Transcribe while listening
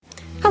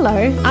Hello,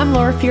 I'm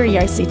Laura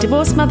Furiosi,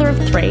 divorced mother of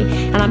 3,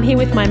 and I'm here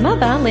with my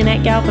mother,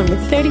 Lynette Galvin,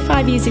 with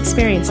 35 years'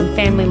 experience in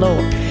family law.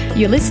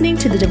 You're listening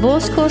to the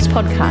Divorce Course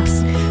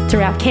podcast.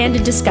 Through our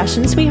candid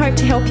discussions, we hope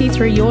to help you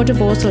through your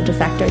divorce or de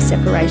facto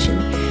separation.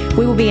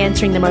 We will be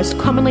answering the most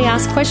commonly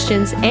asked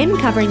questions and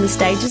covering the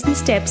stages and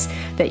steps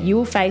that you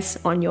will face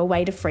on your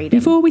way to freedom.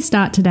 Before we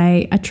start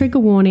today, a trigger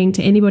warning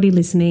to anybody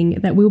listening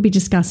that we'll be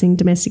discussing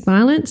domestic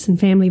violence and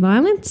family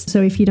violence.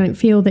 So if you don't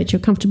feel that you're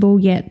comfortable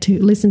yet to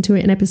listen to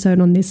an episode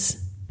on this,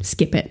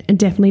 skip it, and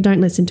definitely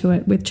don't listen to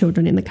it with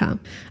children in the car.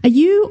 Are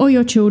you or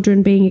your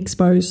children being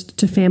exposed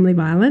to family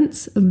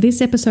violence?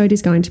 This episode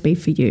is going to be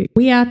for you.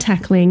 We are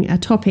tackling a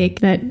topic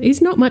that is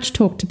not much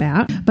talked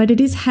about, but it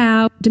is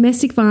how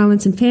domestic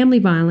violence and family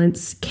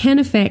violence can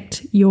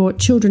affect your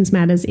children's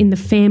matters in the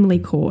family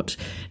court.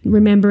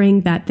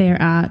 Remembering that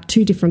there are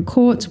 2 different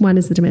courts. One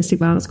is the domestic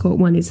violence court,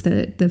 one is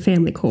the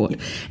family court.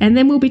 And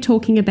then we'll be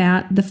talking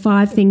about the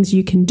 5 things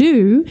you can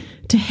do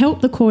to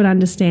help the court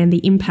understand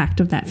the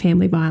impact of that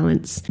family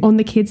violence on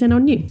the kids and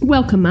on you.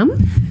 Welcome, Mum.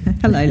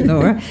 Hello,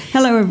 Laura.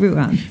 Hello,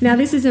 everyone. Now,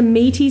 this is a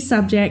meaty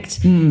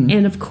subject,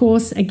 and of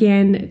course,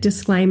 again,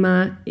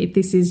 disclaimer, if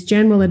this is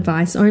general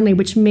advice only,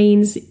 which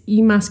means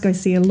you must go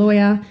see a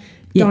lawyer.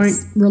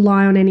 Yes. Don't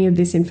rely on any of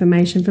this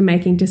information for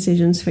making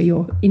decisions for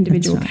your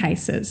individual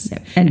cases.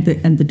 Yep.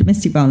 And the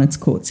domestic violence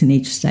courts in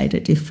each state are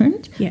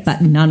different, yes,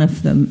 but none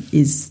of them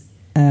is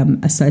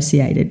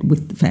associated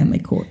with the family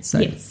court. So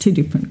yes, 2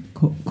 different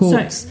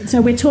courts.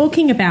 So we're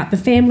talking about the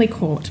family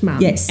court,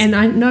 Mum. Yes. And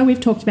I know we've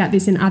talked about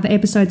this in other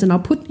episodes, and I'll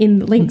put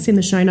in links in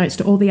the show notes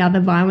to all the other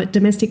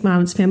domestic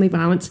violence, family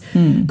violence,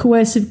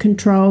 coercive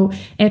control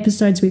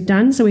episodes we've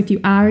done. So if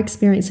you are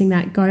experiencing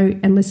that, go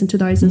and listen to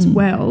those as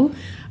well.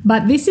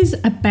 But this is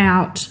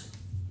about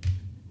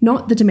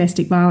not the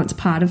domestic violence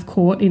part of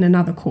court in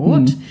another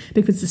court,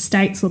 because the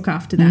states look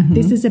after that.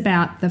 This is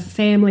about the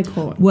family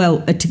court.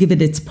 Well, to give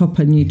it its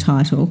proper new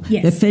title,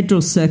 yes, the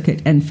Federal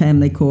Circuit and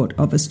Family Court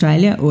of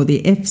Australia, or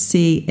the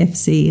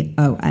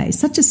FCOA.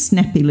 Such a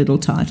snappy little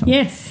title.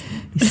 Yes.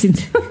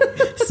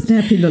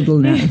 Snappy little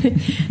name.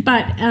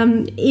 But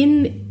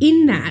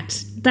in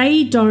that,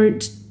 they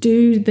don't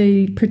do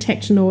the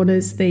protection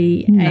orders,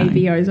 the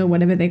AVOs or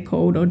whatever they're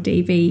called, or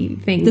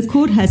DV things. The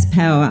court has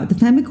power. The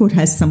family court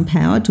has some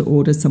power to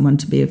order someone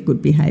to be of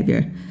good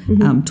behaviour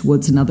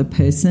towards another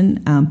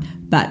person,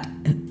 but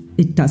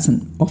it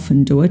doesn't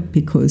often do it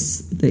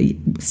because the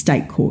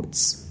state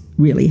courts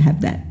really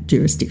have that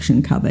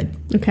jurisdiction covered.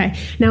 Okay.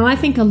 Now, I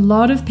think a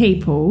lot of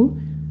people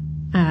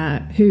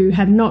who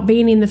have not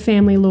been in the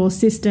family law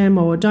system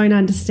or don't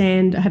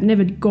understand, have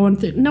never gone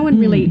through, no one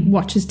really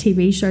watches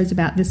TV shows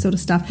about this sort of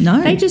stuff.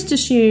 No. They just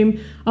assume,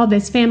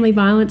 there's family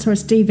violence or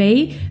it's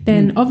DV,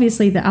 then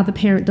obviously the other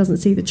parent doesn't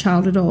see the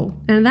child at all.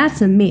 And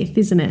that's a myth,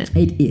 isn't it?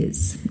 It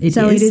is. It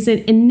is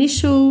an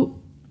initial,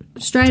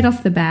 straight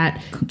off the bat,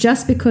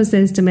 just because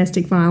there's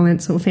domestic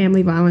violence or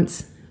family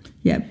violence.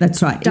 Yeah,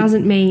 that's right.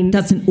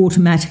 Doesn't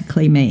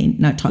automatically mean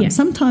no time. Yeah.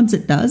 Sometimes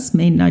it does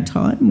mean no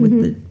time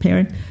with the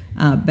parent,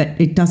 but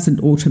it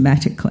doesn't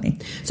automatically.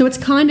 So it's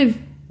kind of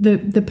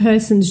the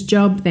person's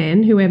job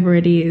then, whoever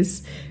it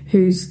is,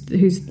 who's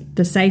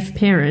the safe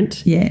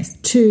parent, yes,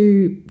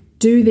 to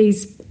do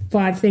these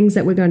 5 things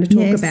that we're going to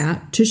talk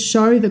about to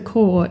show the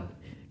court,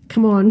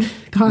 come on,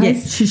 guys.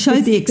 Yes, to show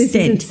the extent. This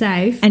isn't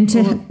safe. And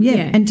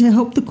to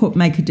help the court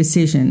make a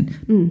decision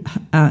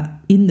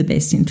in the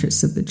best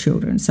interests of the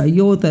children. So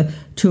you're the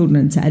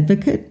children's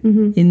advocate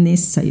in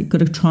this, so you've got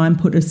to try and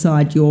put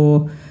aside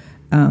your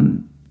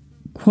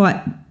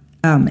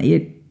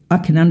I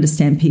can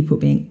understand people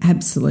being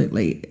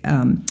absolutely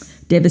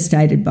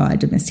devastated by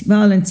domestic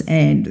violence,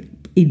 and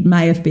it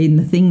may have been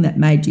the thing that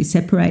made you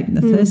separate in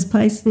the first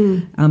place,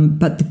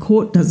 but the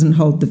court doesn't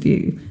hold the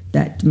view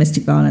that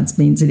domestic violence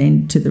means an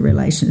end to the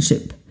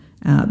relationship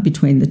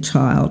between the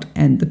child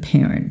and the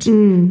parent.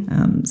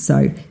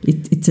 So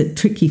it's a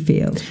tricky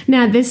field.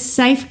 Now, there's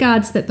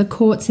safeguards that the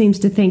court seems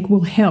to think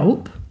will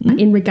help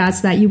in regards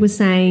to that. You were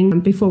saying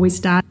before we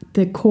start,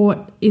 the court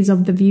is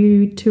of the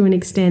view to an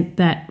extent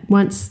that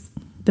once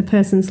the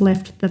person's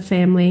left the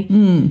family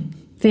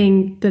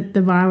thing, that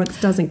the violence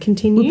doesn't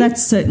continue. Well,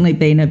 that's certainly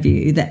been a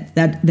view,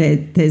 that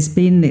there's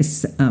been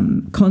this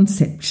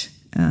concept,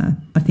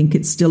 I think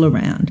it's still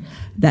around,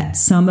 that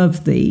some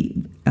of the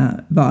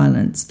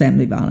violence,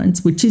 family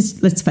violence, which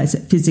is, let's face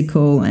it,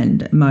 physical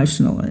and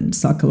emotional and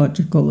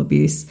psychological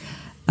abuse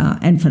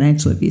and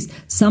financial abuse,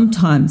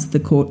 sometimes the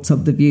court's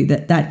of the view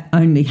that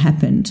only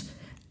happened,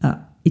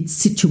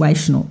 it's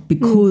situational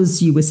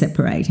because you were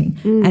separating,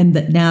 and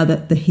that now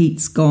that the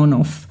heat's gone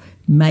off,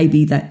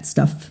 maybe that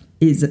stuff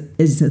is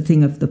a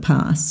thing of the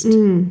past.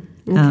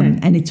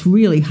 And it's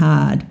really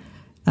hard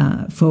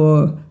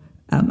for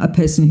a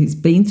person who's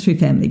been through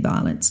family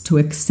violence to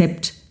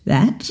accept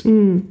that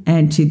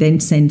and to then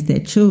send their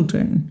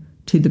children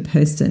to the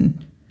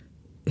person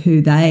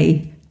who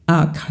they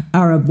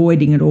are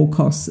avoiding at all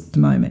costs at the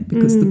moment,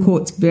 because the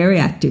court's very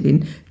active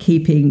in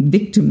keeping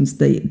victims,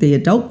 the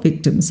adult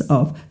victims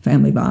of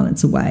family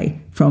violence, away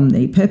from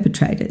the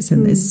perpetrators,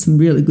 and there's some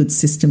really good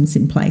systems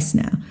in place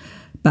now.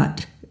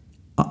 But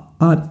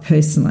I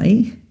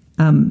personally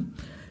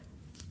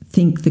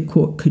think the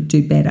court could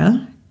do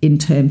better in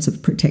terms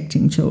of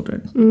protecting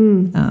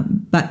children.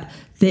 But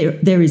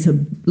there is a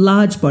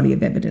large body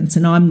of evidence,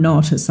 and I'm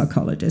not a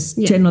psychologist,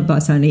 general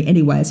advice only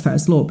anyway as far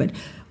as law, but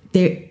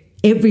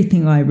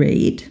everything I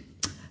read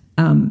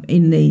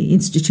in the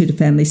Institute of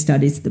Family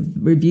Studies, the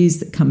reviews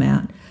that come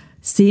out,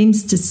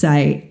 seems to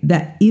say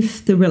that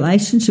if the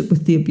relationship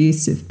with the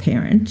abusive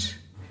parent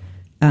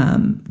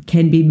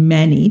can be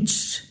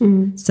managed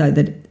so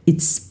that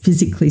it's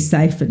physically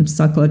safe and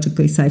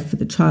psychologically safe for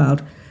the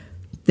child,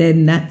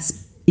 then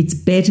it's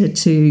better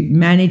to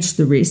manage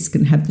the risk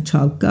and have the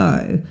child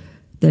go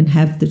than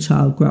have the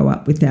child grow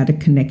up without a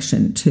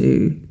connection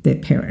to their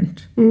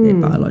parent, their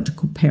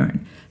biological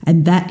parent.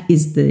 And that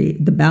is the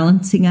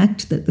balancing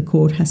act that the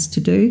court has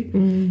to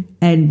do.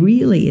 And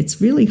really,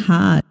 it's really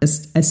hard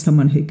as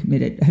someone who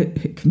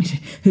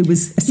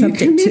was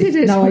subject to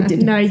it. No, I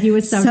didn't. No, you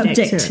were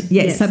subject to it.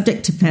 Yes,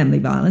 subject to family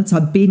violence.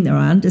 I've been there.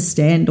 I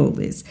understand all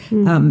this,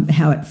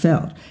 how it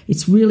felt.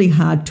 It's really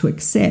hard to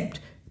accept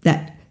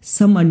that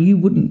someone you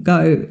wouldn't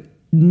go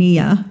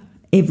near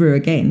ever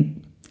again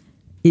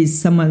is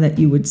someone that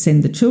you would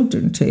send the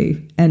children to,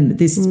 and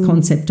this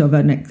concept of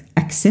an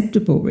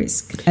acceptable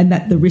risk, and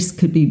that the risk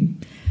could be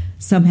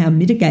somehow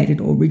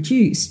mitigated or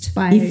reduced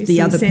by if the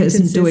other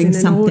person doing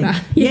something.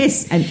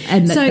 Yes,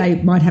 and that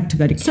they might have to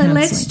go to counselling. So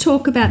let's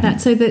talk about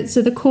that. So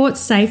the court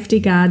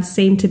safety guards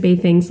seem to be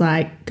things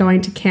like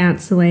going to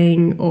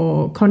counselling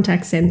or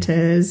contact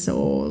centres,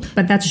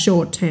 but that's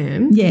short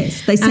term.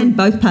 Yes, they send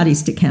both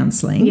parties to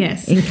counselling.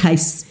 Yes, in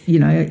case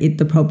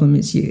the problem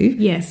is you.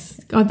 Yes.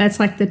 Oh, that's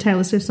like the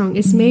Taylor Swift song.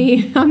 It's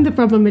me. I'm the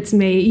problem. It's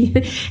me.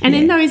 And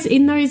in those,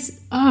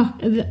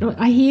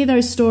 I hear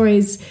those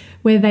stories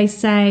where they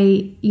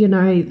say,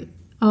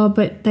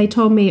 but they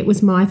told me it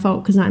was my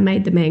fault because I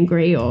made them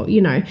angry,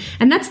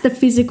 and that's the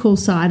physical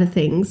side of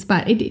things.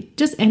 But it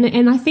just,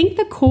 and I think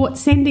the court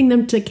sending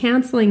them to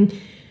counselling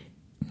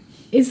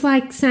is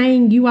like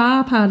saying you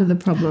are part of the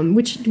problem,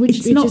 which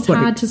is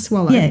hard to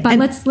swallow. Yeah, but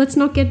let's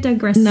not get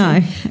digressive. No.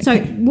 Okay. So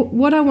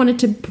what I wanted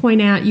to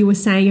point out, you were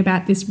saying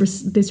about this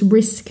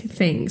risk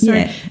thing.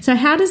 So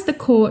how does the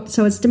court?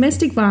 So it's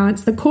domestic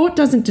violence. The court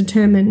doesn't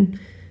determine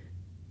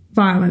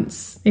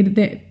violence, do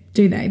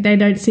they? They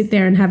don't sit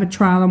there and have a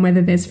trial on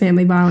whether there's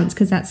family violence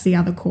because that's the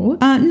other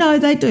court. No,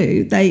 they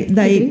do. They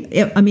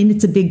do? I mean,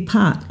 it's a big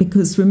part,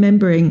 because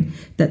remembering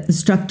that the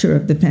structure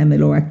of the Family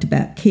Law Act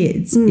about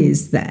kids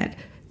is that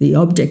the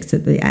objects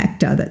of the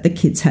act are that the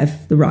kids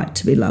have the right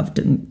to be loved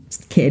and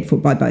cared for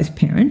by both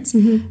parents,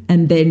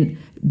 and then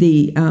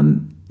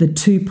the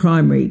two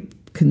primary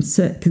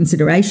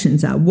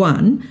considerations are,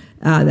 one,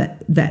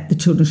 that the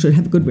children should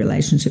have a good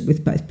relationship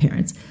with both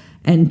parents,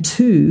 and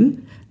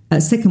two,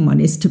 second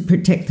one is to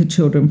protect the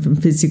children from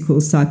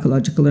physical,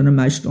 psychological and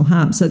emotional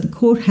harm. So the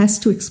court has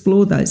to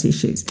explore those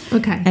issues.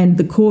 Okay. And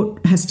the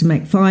court has to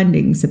make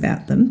findings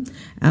about them,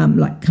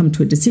 come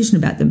to a decision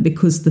about them,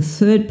 because the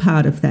third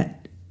part of that,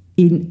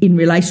 in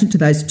relation to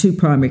those two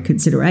primary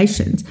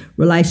considerations,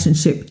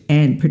 relationship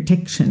and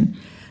protection,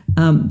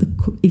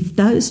 if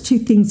those two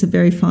things are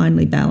very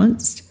finely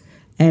balanced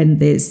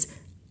and there's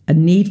a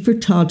need for a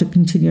child to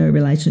continue a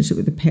relationship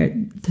with a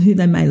parent who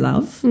they may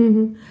love,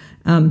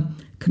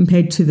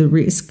 compared to the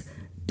risk,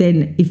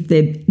 then if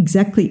they're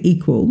exactly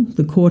equal,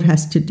 the court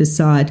has to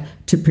decide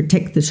to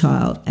protect the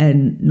child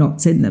and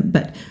not send them.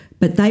 But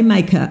they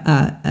make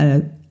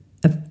a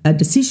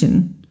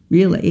decision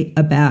really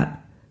about,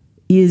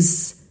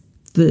 is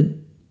the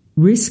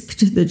risk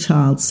to the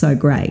child so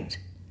great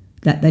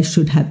that they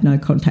should have no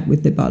contact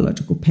with their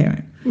biological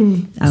parent.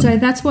 So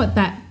that's what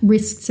that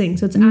risk thing.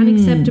 So it's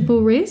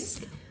unacceptable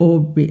risk or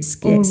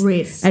risk, yes. Or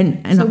risk.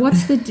 And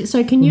so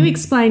so can you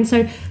explain?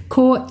 So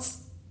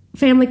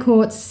family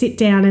courts sit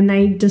down and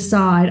they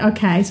decide.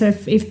 Okay, so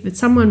if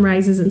someone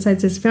raises and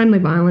says there's family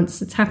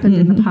violence, it's happened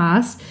in the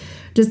past.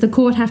 Does the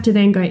court have to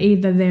then go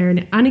either they're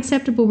an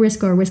unacceptable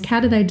risk or a risk? How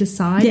do they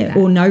decide that?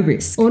 Or no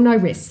risk. Or no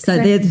risk. So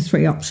they're the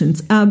three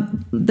options.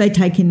 They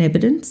take in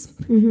evidence,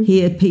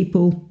 hear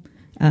people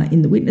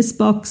in the witness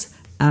box.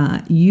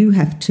 You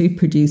have to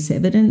produce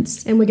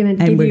evidence. And we're going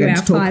to give you our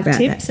 5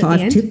 tips at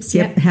the end. 5 tips,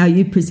 yep. How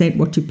you present,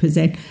 what you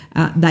present.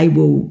 They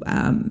will,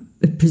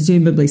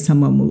 presumably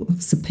someone will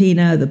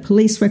subpoena the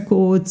police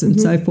records and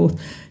so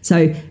forth.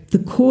 So the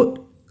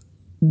court,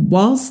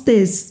 whilst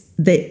there's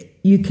that,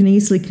 you can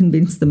easily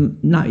convince them,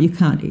 no, you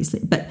can't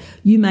easily, but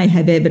you may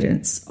have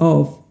evidence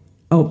of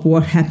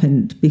what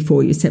happened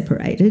before you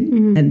separated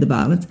and the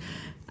violence.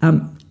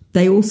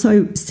 They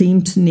also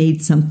seem to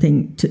need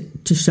something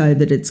to show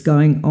that it's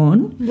going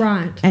on.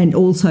 Right. And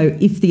also,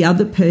 if the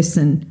other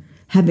person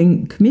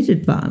having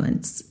committed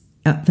violence,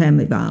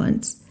 family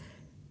violence,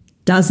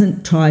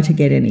 doesn't try to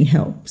get any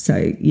help,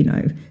 so,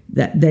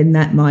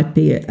 that might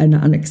be an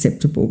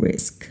unacceptable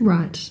risk.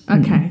 Right.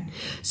 Okay.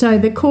 So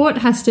the court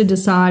has to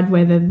decide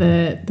whether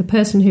the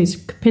person who's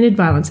committed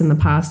violence in the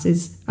past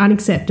is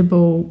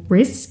unacceptable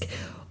risk,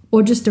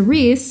 or just a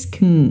risk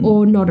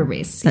or not a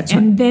risk. That's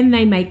and right. then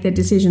they make their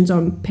decisions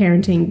on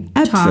parenting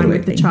time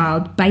with the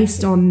child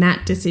based on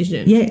that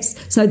decision. Yes.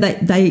 So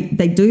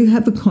they do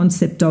have a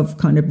concept of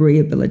kind of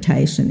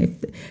rehabilitation.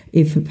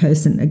 If a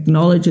person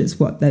acknowledges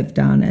what they've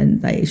done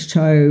and they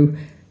show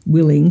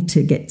willing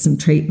to get some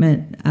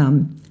treatment,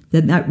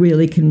 then that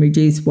really can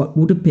reduce what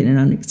would have been an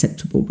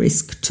unacceptable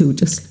risk to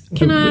just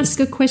Can I ask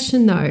a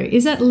question, though?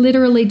 Is that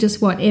literally just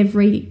what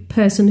every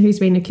person who's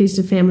been accused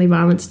of family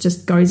violence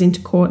just goes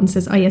into court and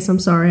says, oh, yes, I'm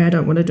sorry, I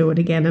don't want to do it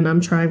again and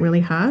I'm trying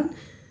really hard?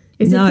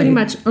 Is it pretty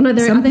much... Oh, no, are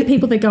there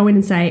people that go in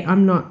and say,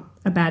 I'm not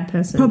a bad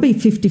person? Probably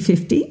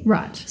 50-50.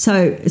 Right.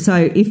 So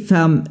if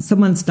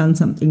someone's done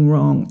something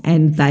wrong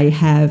and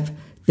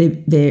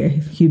they're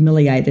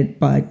humiliated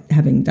by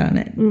having done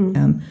it,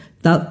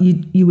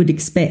 you would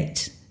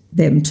expect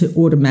them to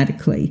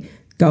automatically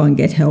go and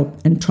get help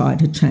and try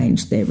to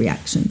change their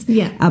reactions.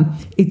 Yeah.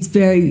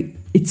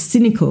 It's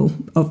cynical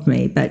of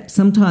me, but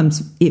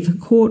sometimes if a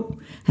court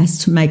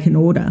has to make an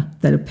order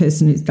that a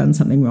person who's done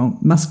something wrong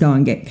must go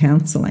and get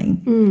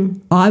counselling,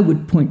 I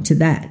would point to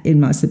that in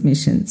my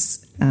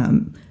submissions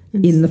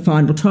in the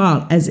final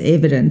trial as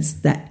evidence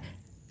that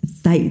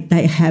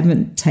they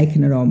haven't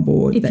taken it on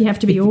board. If you have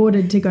to be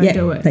ordered to go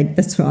do it.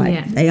 That's right.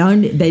 Yeah.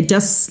 They're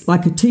just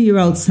like a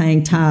 2-year-old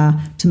saying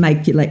tar to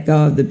make you let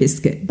go of the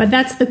biscuit. But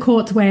that's the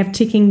court's way of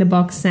ticking the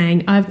box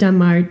saying, I've done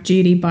my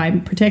duty by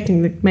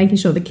making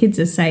sure the kids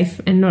are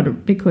safe and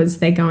not because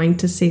they're going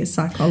to see a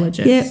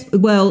psychologist. Yeah,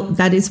 well,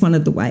 that is one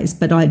of the ways.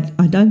 But I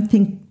don't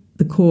think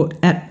the court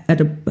at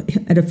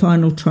a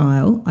final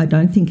trial, I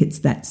don't think it's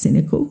that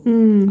cynical.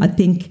 I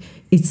think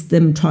it's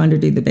them trying to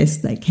do the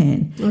best they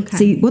can. Okay.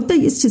 See, what they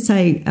used to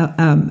say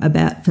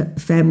about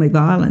family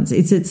violence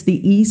is it's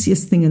the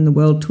easiest thing in the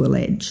world to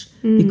allege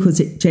because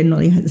it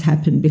generally has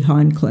happened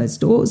behind closed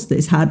doors.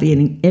 There's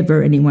hardly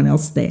ever anyone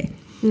else there.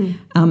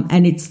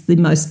 And it's the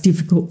most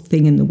difficult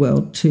thing in the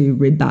world to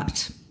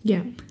rebut.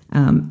 Yeah.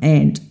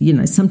 And,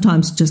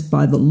 sometimes just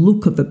by the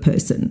look of a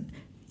person,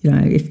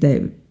 if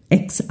they're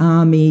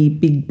ex-army,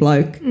 big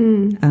bloke,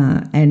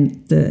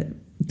 and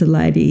the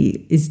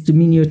lady is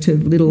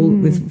diminutive, little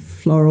with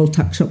floral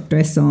tuck-shop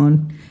dress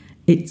on,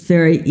 it's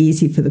very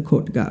easy for the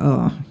court to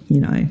go,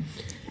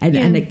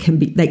 and it can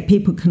be, like,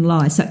 people can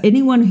lie. So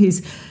anyone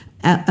who's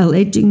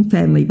alleging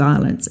family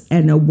violence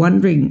and are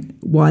wondering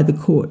why the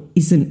court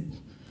isn't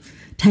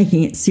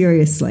taking it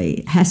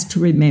seriously has to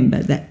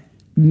remember that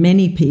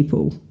many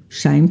people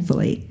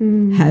shamefully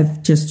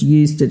have just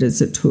used it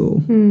as a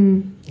tool.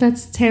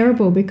 That's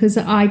terrible because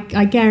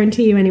I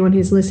guarantee you anyone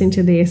who's listening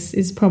to this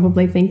is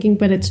probably thinking,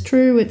 but it's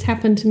true, it's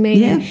happened to me.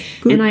 Yeah,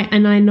 good.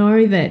 And I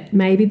know that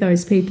maybe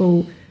those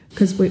people,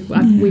 because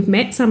we've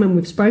met some and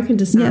we've spoken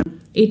to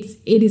some, it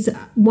is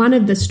one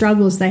of the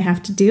struggles they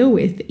have to deal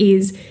with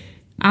is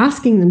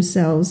asking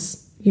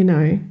themselves,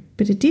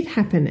 but it did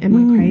happen.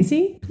 Am I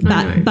crazy?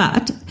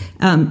 But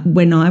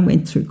when I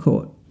went through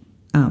court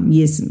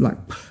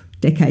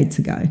decades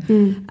ago,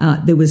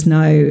 there was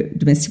no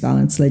domestic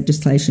violence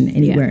legislation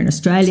anywhere in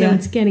Australia. So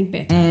it's getting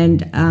better. And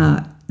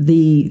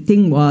the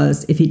thing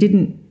was, if he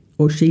didn't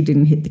or she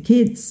didn't hit the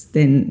kids,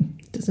 then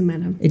it doesn't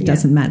matter. It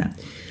doesn't matter.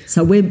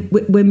 So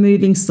we're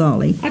moving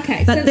slowly.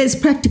 Okay, but there's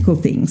practical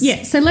things.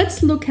 Yeah. So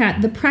let's look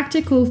at the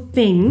practical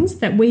things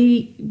that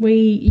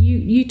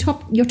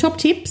your top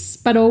tips,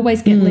 but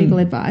always get legal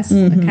advice.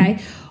 Okay,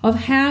 of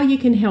how you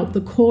can help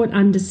the court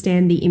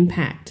understand the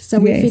impact.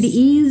 So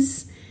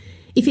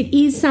if it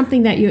is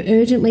something that you're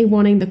urgently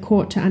wanting the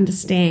court to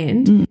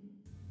understand,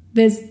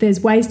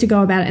 there's ways to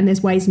go about it and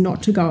there's ways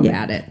not to go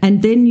about it.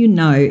 And then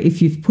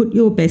if you've put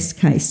your best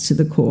case to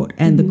the court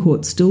and the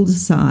court still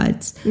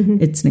decides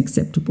it's an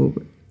acceptable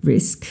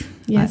risk,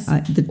 yes,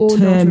 the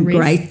term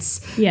grates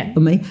for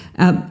me,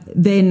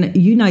 then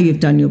you've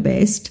done your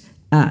best.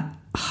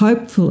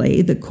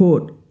 Hopefully the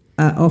court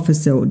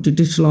officer or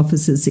judicial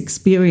officer's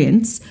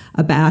experience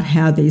about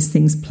how these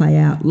things play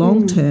out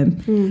long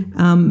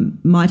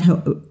term might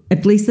help.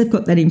 At least they've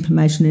got that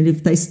information, and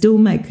if they still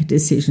make a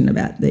decision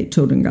about their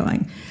children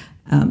going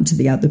to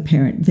the other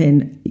parent,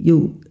 then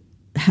you'll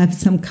have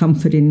some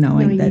comfort in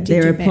knowing that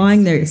they're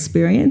applying their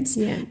experience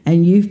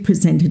and you've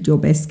presented your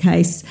best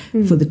case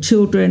for the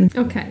children.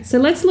 Okay, so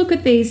let's look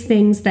at these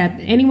things that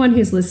anyone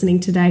who's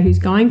listening today who's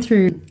going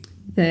through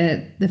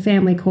the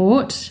family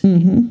court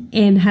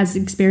and has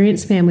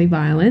experienced family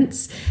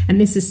violence,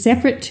 and this is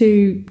separate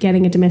to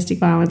getting a domestic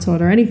violence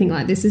order or anything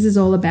like this. This is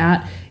all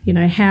about,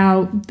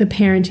 how the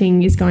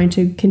parenting is going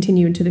to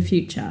continue into the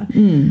future.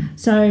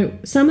 So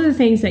some of the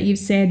things that you've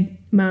said,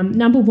 Mum,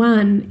 number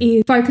one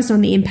is focus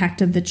on the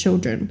impact of the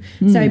children.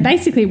 So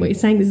basically what you're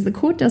saying is the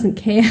court doesn't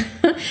care.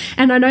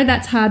 And I know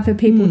that's hard for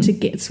people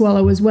to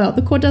swallow as well.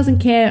 The court doesn't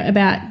care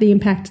about the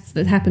impacts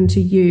that happen to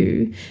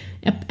you,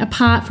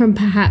 apart from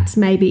perhaps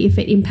maybe if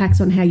it impacts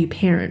on how you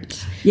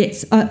parent.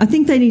 Yes, I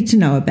think they need to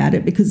know about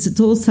it because it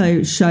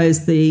also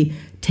shows the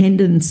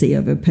tendency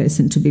of a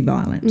person to be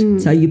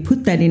violent. So you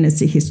put that in as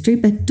a history,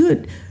 but do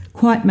it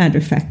quite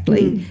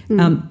matter-of-factly.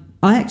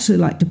 I actually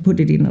like to put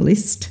it in a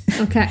list.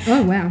 Okay.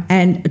 Oh, wow.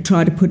 And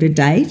try to put a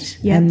date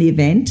and the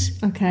event.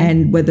 Okay.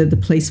 And whether the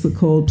police were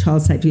called,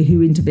 child safety,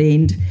 who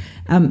intervened.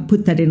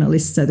 Put that in a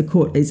list so the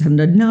court is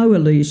under no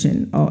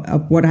illusion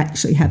of what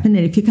actually happened.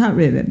 And if you can't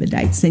remember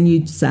dates, then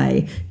you'd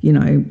say,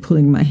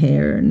 pulling my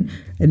hair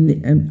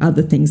and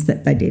other things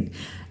that they did.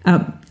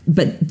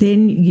 But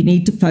then you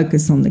need to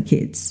focus on the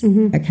kids,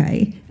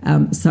 okay?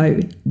 So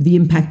the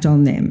impact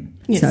on them.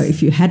 Yes. So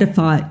if you had a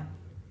fight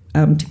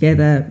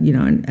together,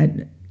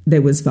 and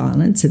there was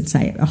violence, and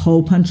say a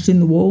hole punched in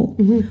the wall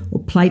or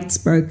plates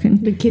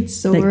broken. The kids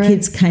saw it. The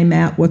kids came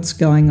out, what's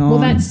going on? Well,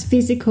 that's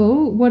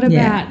physical. What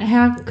about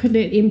how could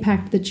it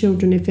impact the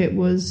children if it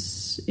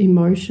was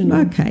emotional?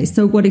 Okay,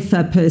 so what if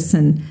a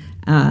person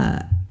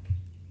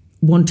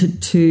wanted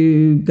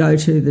to go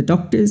to the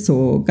doctors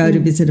or go to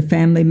visit a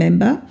family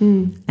member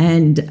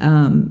and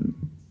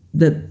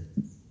the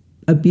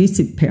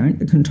abusive parent,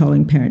 the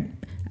controlling parent,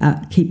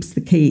 keeps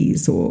the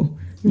keys or...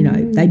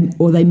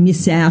 they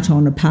miss out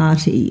on a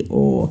party,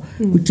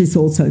 which is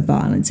also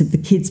violence if the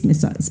kids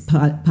miss out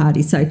a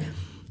party. So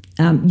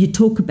you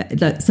talk about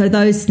that. So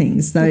those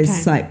things,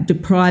 like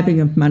depriving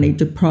of money,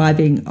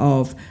 depriving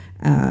of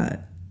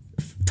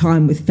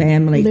time with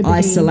family, liberty,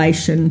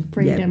 isolation,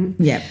 freedom.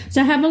 Yeah.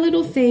 So have a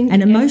little think.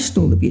 And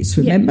emotional abuse,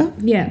 remember?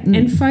 Yeah.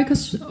 And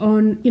focus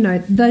on,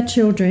 the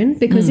children,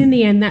 because in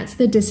the end, that's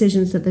the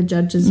decisions that the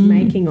judge is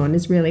making on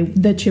is really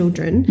the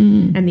children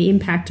and the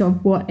impact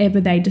of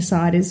whatever they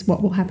decide is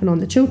what will happen on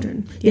the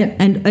children. Yeah.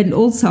 And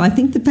also I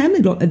think the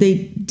family law,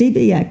 the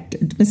DV Act,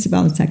 Domestic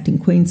Violence Act in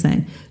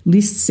Queensland,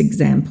 lists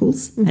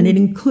examples and it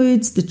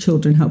includes the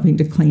children helping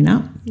to clean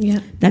up.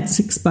 Yeah. That's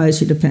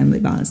exposure to family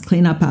violence,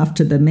 clean up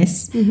after the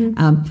mess,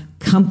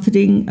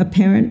 comforting a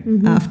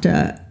parent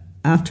after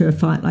a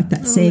fight like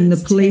that, seeing the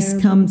police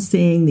come,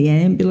 seeing the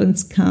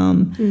ambulance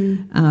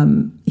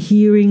come,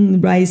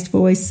 hearing raised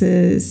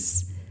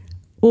voices,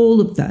 all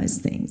of those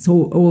things,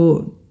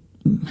 or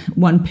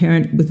one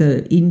parent with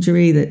an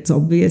injury that's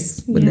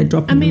obvious when they're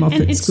dropping them off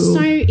at school. It's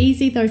so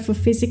easy though for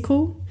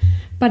physical,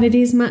 but it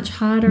is much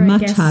harder,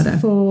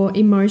 for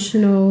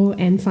emotional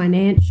and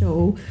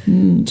financial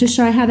to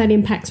show how that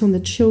impacts on the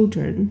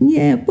children.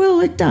 Yeah,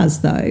 well, it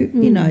does though.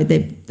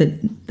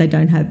 They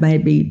don't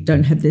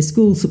have their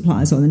school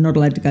supplies, or they're not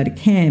allowed to go to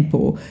camp,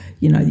 or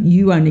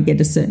you only get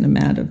a certain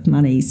amount of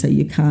money, so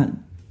you can't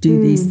do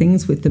these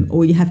things with them,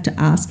 or you have to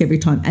ask every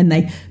time, and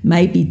they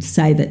maybe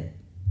say that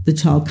the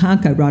child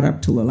can't go right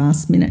up till the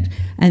last minute.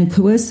 And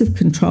coercive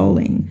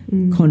controlling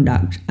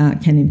conduct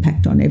can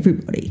impact on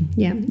everybody.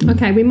 Yeah.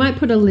 Okay, we might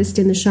put a list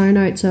in the show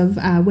notes of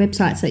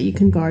websites that you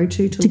can go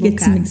to get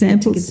some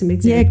examples.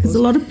 Yeah, because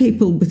a lot of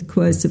people with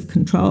coercive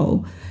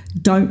control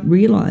don't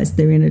realise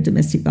they're in a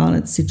domestic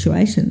violence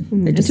situation.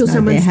 Until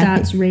someone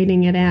starts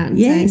reading it out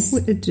and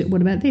saying,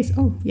 what about this?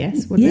 Oh,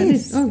 yes. What about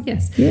this? Oh,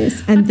 yes.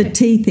 Yes, and the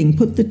T thing,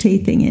 put the T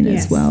thing in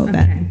as well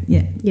about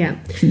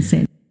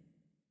consent.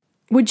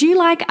 Would you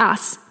like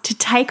us to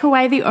take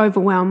away the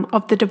overwhelm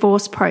of the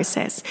divorce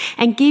process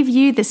and give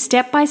you the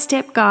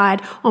step-by-step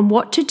guide on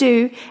what to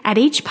do at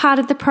each part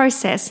of the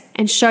process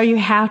and show you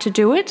how to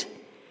do it?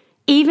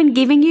 Even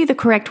giving you the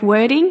correct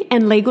wording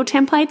and legal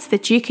templates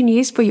that you can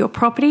use for your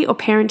property or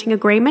parenting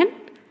agreement?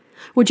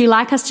 Would you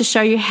like us to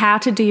show you how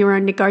to do your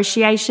own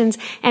negotiations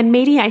and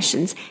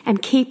mediations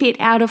and keep it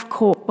out of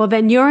court? Well,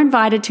 then you're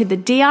invited to the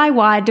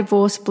DIY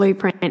Divorce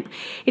Blueprint.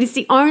 It is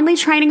the only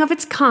training of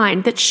its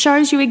kind that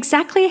shows you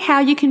exactly how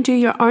you can do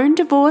your own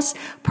divorce,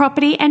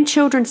 property and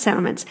children's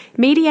settlements,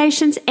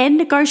 mediations and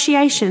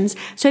negotiations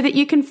so that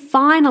you can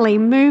finally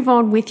move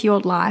on with your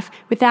life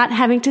without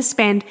having to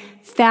spend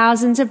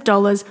thousands of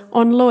dollars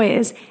on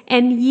lawyers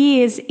and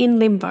years in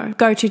limbo.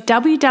 Go to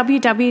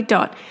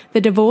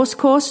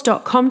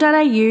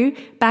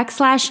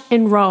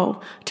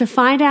www.thedivorcecourse.com.au/enroll to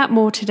find out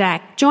more today.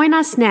 Join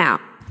us now.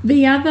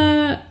 The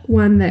other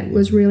one that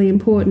was really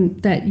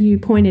important that you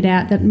pointed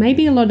out that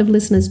maybe a lot of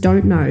listeners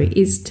don't know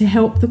is to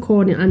help the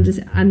court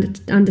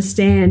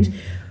understand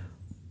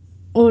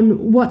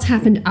on what's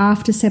happened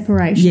after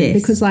separation. Yes.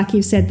 Because like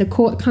you've said, the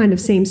court kind of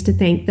seems to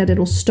think that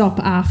it'll stop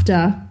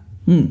after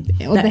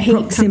or the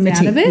heat comes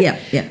out of it.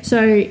 Yeah.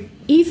 So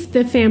if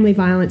the family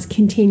violence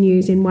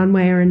continues in one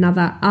way or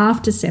another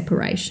after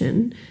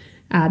separation,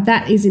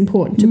 that is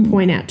important to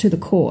point out to the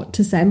court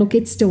to say, look,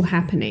 it's still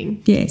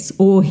happening. Yes,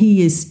 or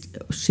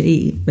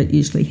but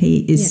usually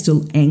he is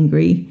still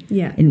angry,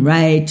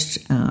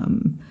 enraged,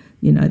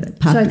 that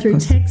part. So through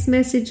text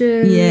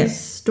messages,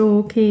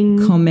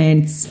 stalking.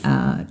 Comments,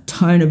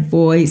 tone of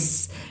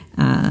voice,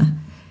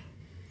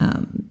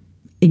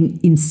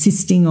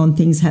 insisting on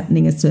things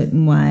happening a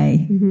certain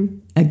way.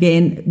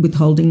 Again,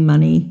 withholding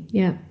money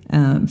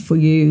for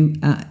you,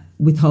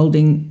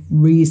 withholding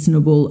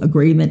reasonable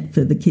agreement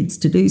for the kids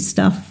to do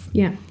stuff.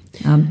 Yeah.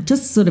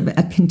 Just sort of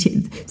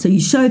so you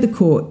show the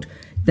court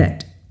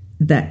that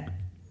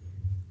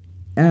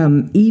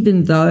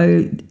even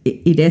though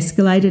it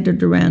escalated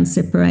at around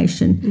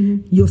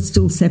separation, you're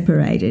still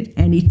separated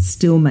and it's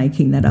still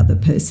making that other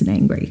person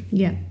angry.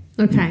 Yeah.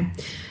 Okay.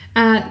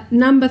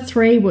 Number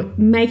 3,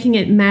 making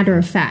it matter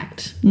of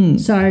fact.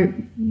 So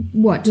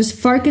what, just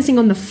focusing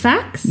on the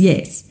facts?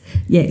 Yes.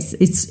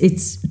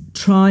 It's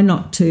try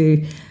not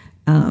to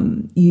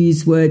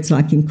use words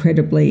like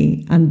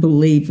incredibly,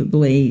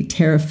 unbelievably,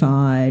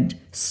 terrified,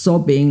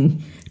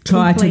 sobbing.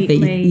 Try Completely.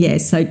 to be,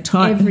 so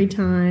try Every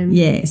time.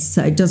 Yes,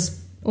 so just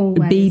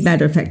Always. be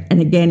matter of fact.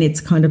 And again, it's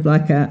kind of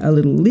like a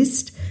little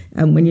list.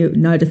 And when you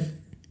notice,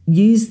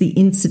 use the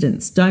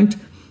incidents. Don't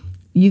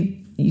you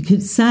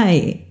could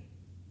say,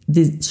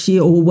 she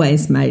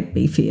always made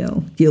me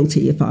feel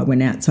guilty if I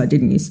went out, so I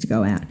didn't used to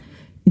go out.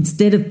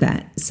 Instead of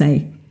that,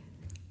 say,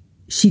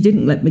 she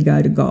didn't let me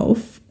go to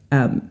golf,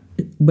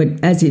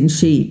 as in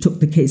she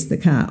took the keys to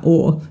the car,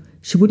 or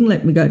she wouldn't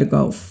let me go to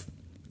golf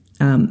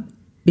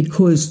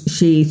because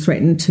she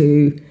threatened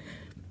to,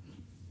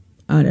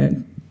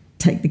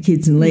 take the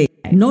kids and leave.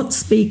 Not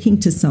speaking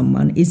to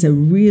someone is a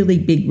really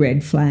big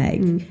red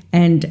flag.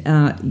 And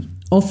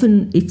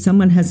often if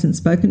someone hasn't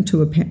spoken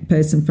to a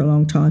person for a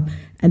long time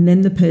and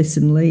then the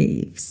person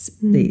leaves,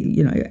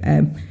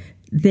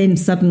 then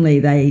suddenly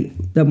they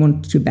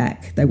want you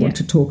back. They want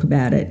to talk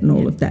about it and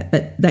all of that.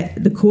 But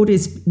the court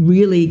is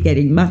really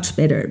getting much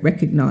better at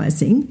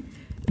recognising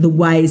the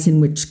ways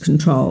in which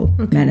control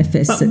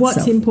manifests itself. But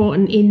what's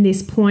important in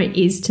this point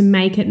is to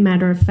make it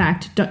matter of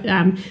fact.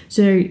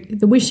 So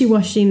the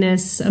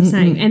wishy-washiness of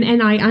saying,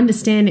 and I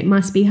understand it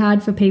must be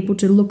hard for people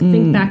to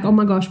think back, oh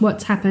my gosh,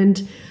 what's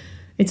happened?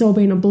 It's all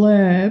been a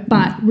blur,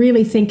 but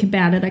really think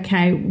about it.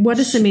 Okay, what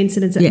are some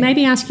incidents?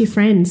 Maybe ask your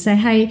friends, say,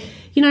 hey,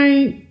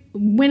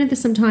 when are the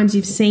sometimes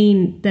you've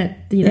seen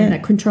that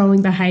that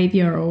controlling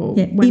behaviour or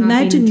when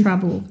I've been in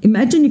trouble?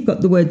 Imagine you've got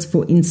the words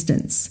for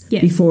instance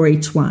before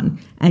each one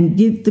and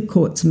give the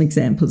court some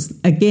examples.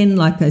 Again,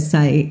 like I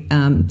say,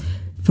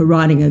 for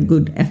writing a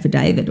good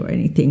affidavit or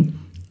anything,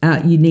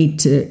 you need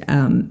to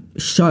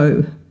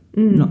show,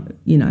 not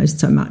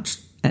so much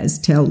as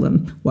tell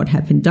them what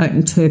happened. Don't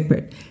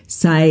interpret.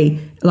 Say,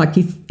 like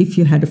if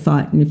you had a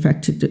fight and you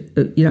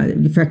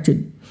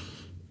fractured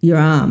your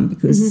arm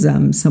because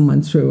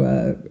someone threw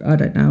a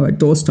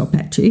doorstop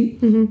at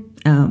you,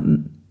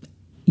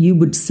 you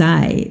would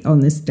say on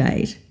this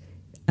date,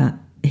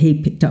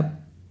 he picked up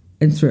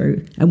and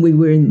threw, and we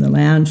were in the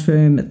lounge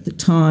room at the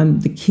time,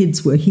 the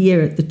kids were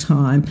here at the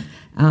time,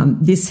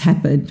 this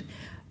happened.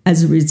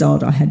 As a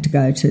result, I had to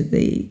go to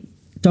the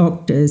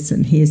doctors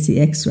and here's the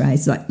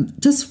x-rays. Like,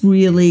 just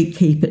really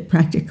keep it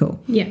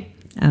practical.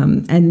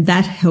 And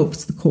that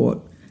helps the court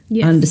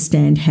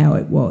understand how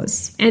it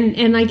was.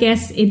 And I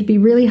guess it'd be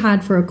really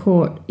hard for a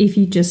court if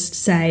you just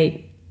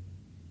say,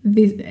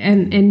 this,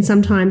 and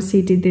sometimes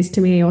he did this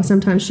to me or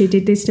sometimes she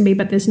did this to me,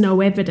 but there's no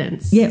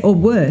evidence. Or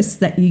worse,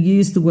 that you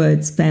use the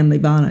words family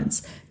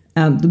violence.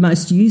 The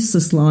most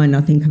useless line I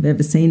think I've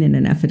ever seen in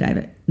an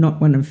affidavit, not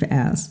one of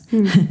ours,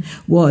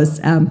 was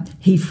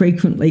he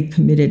frequently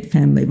committed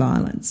family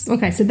violence.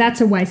 Okay, so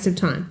that's a waste of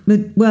time. But,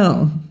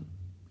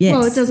 yes.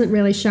 Well, it doesn't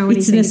really show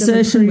anything. It's an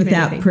assertion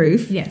without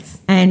proof.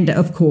 Yes. And,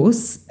 of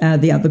course,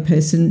 the other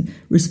person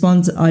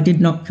responds, I did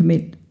not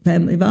commit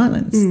family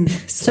violence.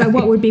 So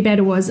what would be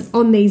better was,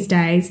 on these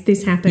days,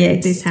 this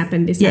happened, this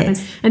happened, this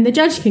happened. And the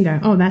judge can go,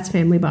 oh, that's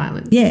family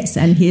violence. Yes,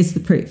 and here's the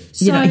proof.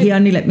 So, he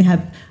only let me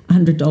have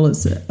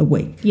 $100 a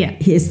week.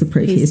 Here's the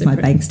proof. Here's my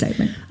bank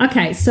statement.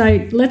 Okay,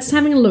 so let's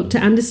having a look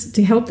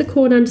to help the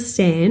court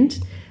understand,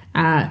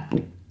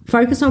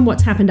 focus on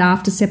what's happened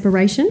after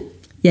separation.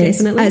 Yes,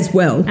 definitely. as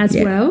well.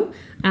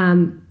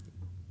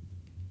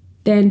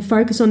 Then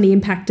focus on the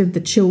impact of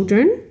the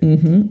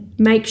children.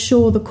 Make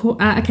sure the court.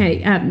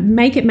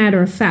 Make it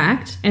matter of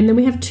fact. And then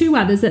we have two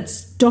others.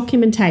 That's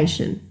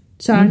documentation.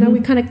 So I know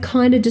we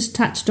kind of just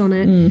touched on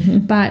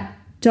it, but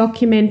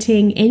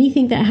documenting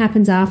anything that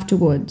happens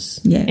afterwards.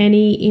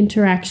 Any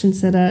interactions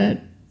that are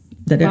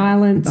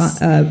violence,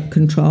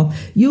 control.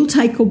 You'll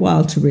take a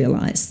while to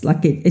realise.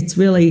 Like it's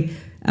really.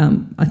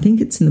 I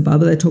think it's in the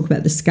Bible. They talk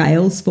about the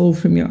scales fall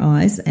from your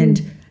eyes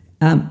and.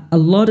 A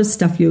lot of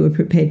stuff you were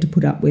prepared to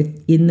put up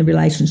with in the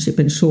relationship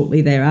and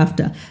shortly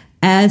thereafter.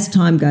 As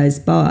time goes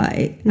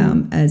by,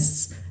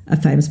 as a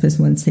famous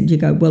person once said, you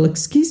go, well,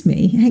 excuse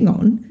me, hang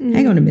on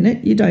a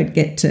minute, you don't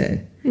get to,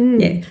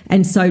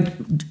 And so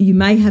you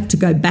may have to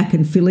go back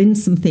and fill in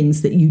some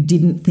things that you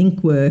didn't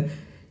think were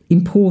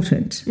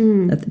important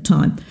at the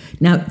time.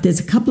 Now, there's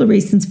a couple of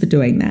reasons for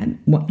doing that,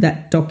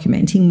 that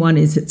documenting. One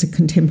is it's a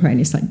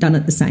contemporaneous, like done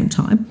at the same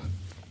time,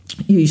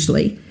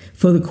 usually,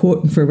 for the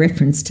court and for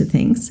reference to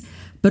things.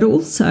 But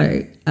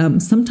also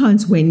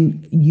sometimes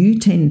when you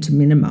tend to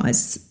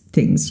minimise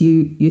things,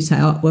 you say,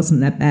 oh, it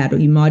wasn't that bad, or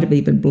you might have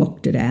even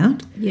blocked it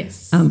out.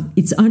 Yes.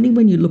 It's only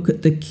when you look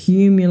at the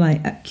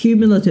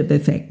cumulative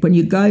effect, when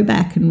you go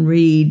back and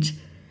read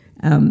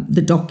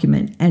the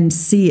document and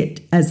see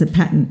it as a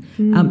pattern,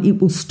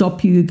 it will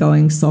stop you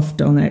going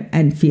soft on it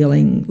and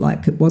feeling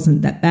like it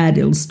wasn't that bad.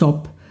 It'll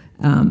stop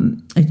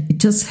it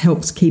just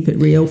helps keep it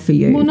real for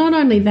you. Well, not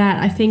only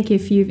that, I think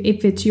if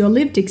it's your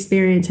lived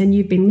experience and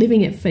you've been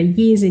living it for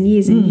years and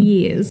years and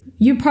years,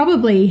 you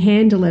probably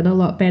handle it a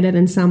lot better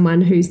than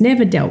someone who's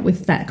never dealt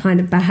with that kind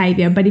of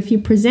behaviour. But if you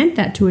present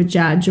that to a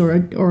judge or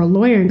a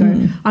lawyer and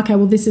go, okay,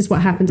 well, this is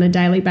what happens on a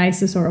daily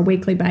basis or a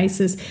weekly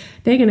basis,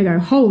 they're going to go,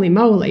 holy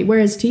moly.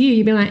 Whereas to you,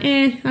 you'd be like,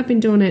 I've been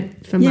doing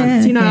it for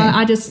months.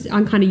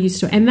 I'm kind of used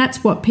to it. And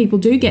that's what people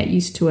do get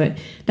used to it.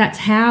 That's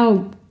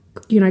how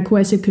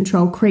coercive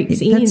control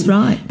creeps in. That's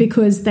right.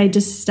 Because they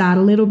just start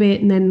a little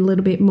bit and then a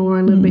little bit more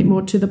and a little bit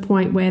more to the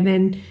point where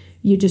then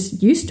you're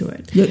just used to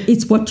it.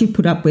 It's what you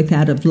put up with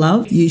out of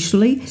love,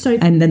 usually,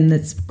 and then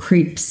that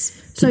creeps.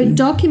 So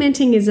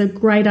documenting is a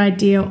great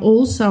idea.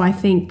 Also, I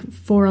think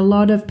for a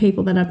lot of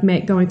people that I've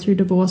met going through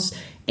divorce,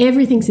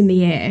 everything's in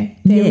the air.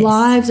 Their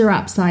lives are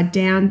upside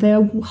down.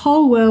 Their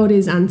whole world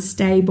is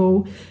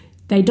unstable.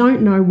 They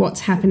don't know what's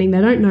happening.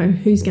 They don't know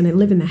who's going to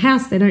live in the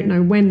house. They don't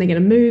know when they're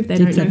going to move. They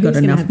don't know who's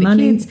going to have the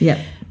kids. Yep.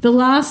 The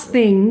last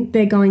thing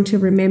they're going to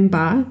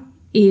remember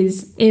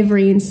is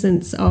every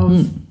instance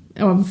of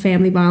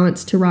family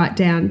violence to write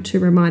down to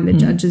remind the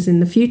judges in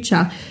the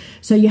future.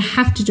 So you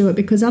have to do it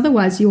because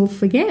otherwise you'll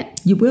forget.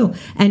 You will.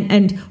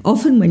 And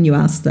often when you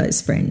ask those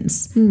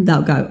friends,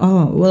 they'll go,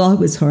 oh, well, I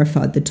was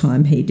horrified the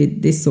time he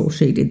did this or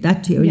she did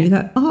that to you. And you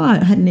go, oh,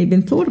 I hadn't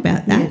even thought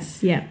about that.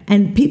 Yes, yeah.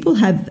 And people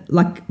have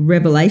like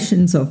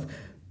revelations of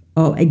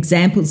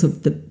examples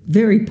of the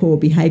very poor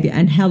behaviour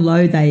and how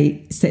low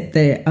they set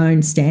their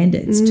own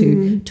standards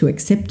to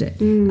accept it.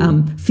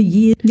 For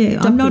years,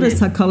 I'm not a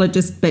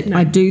psychologist, but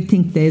I do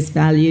think there's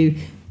value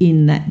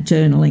in that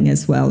journaling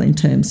as well in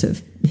terms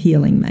of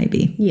healing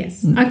maybe.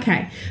 Yes.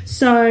 Okay.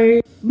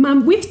 So,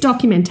 Mum, with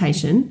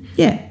documentation,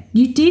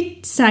 you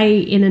did say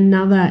in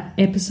another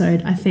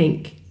episode, I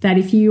think, that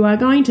if you are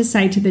going to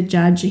say to the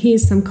judge,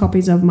 here's some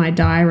copies of my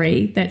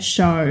diary that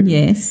show...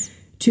 Yes.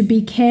 To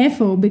be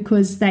careful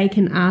because they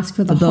can ask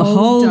for the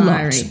whole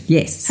diary. Lot.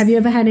 Yes. Have you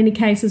ever had any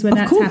cases where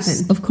that's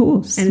happened? Of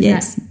course. And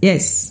yes.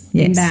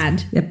 Been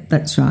bad? Yep,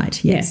 that's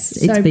right. Yes.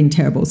 It's So, been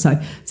terrible.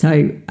 So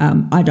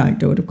I don't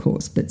do it, of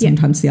course, but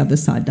sometimes the other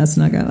side does,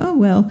 and I go, oh,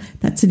 well,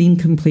 that's an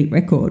incomplete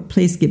record.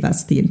 Please give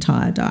us the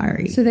entire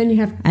diary. So then you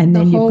have and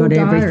then whole you've got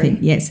diary.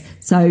 everything. Yes.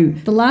 So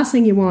the last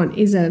thing you want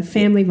is a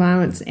family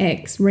violence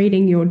ex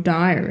reading your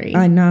diary.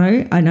 I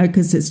know,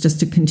 because it's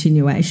just a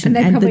continuation.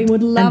 And they probably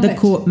would love it. And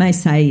the court may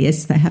say,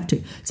 yes, they have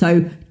to.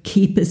 So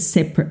keep a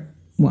separate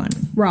one.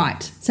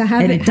 Right. So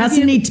it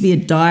doesn't need to be a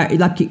diary.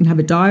 Like you can have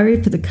a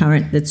diary for the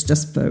current that's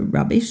just for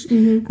rubbish,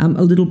 a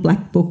little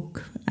black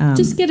book.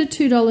 Just get a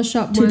 $2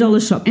 shop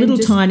 $2 shop, little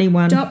tiny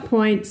one. Dot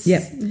points.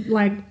 Yep.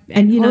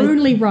 And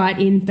only write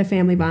in the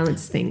family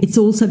violence thing. It's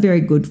also very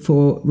good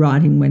for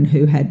writing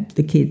who had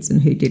the kids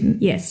and who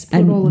didn't. Yes.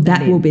 And all of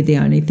that will be the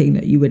only thing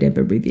that you would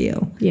ever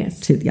reveal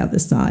to the other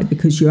side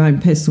because your own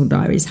personal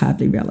diary is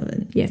hardly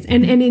relevant. Yes.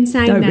 And in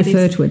saying don't that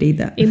refer to it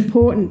either.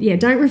 Important. Yeah,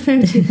 don't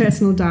refer to your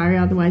personal diary,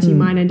 otherwise you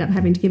might end up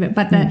having to give it.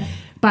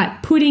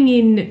 But putting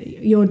in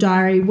your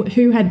diary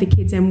who had the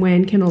kids and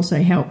when can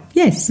also help.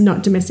 Yes.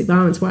 Not domestic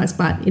violence-wise,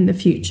 but in the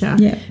future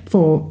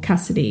for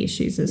custody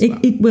issues as well.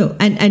 It will.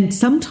 And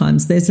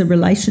sometimes there's a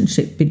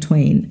relationship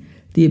between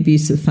the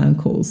abusive phone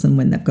calls and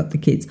when they've got the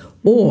kids.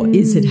 Or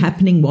is it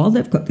happening while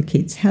they've got the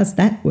kids? How's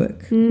that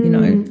work?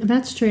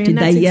 That's true. Did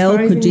they yell?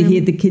 Could you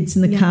hear the kids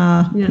in the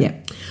car? Yeah.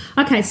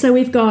 Okay, so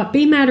we've got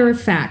be matter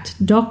of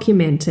fact,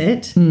 document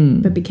it,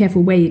 but be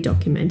careful where you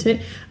document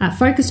it.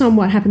 Focus on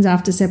what happens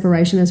after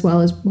separation as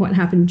well as what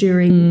happened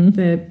during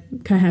the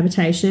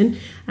cohabitation.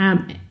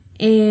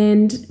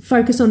 And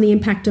focus on the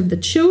impact of the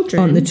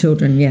children. On the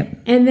children, yep.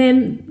 And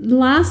then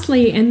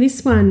lastly, and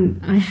this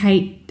one I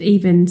hate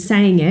even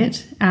saying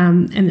it,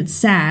 and it's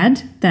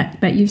sad,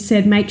 but you've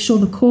said make sure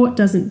the court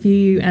doesn't view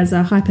you as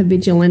a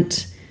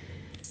hypervigilant,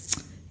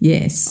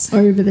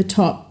 over the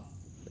top.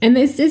 And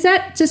is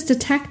that just a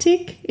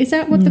tactic? Is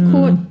that what the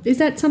court, is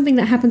that something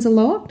that happens a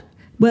lot?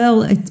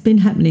 Well, it's been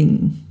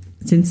happening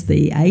since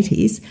the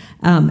 80s,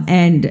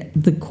 and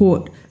the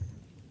court,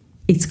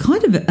 it's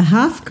kind of a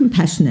half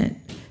compassionate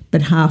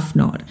but half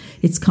not.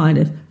 It's kind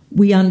of,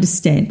 we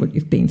understand what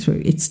you've been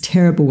through. It's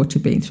terrible what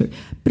you've been through.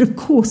 But of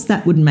course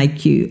that would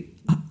make you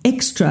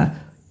extra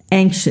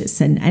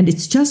anxious and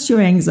it's just your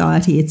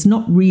anxiety. It's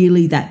not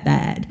really that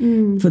bad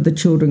for the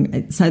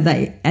children. So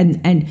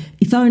and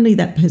if only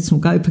that person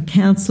will go for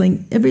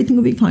counselling, everything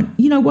will be fine.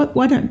 You know what?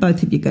 Why don't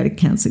both of you go to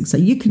counselling so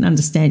you can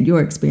understand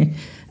your experience?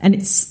 And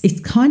it's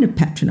kind of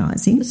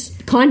patronising.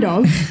 Kind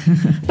of.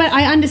 But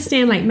I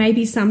understand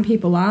maybe some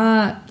people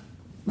are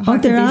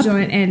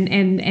hypervigilant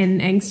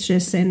and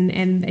anxious and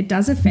it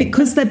does affect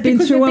because they've been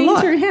through a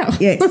lot. Through hell.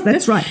 Yes,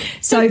 that's right.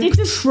 So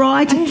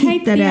try to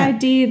keep that out. I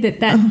hate the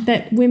idea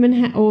that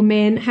women or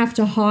men have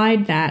to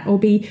hide that or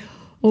be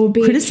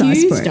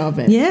criticised accused of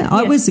it. Yeah,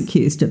 I was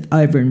accused of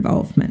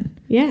over-involvement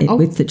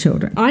with the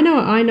children. I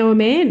know a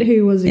man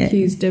who was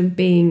accused of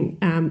being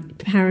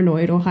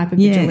paranoid or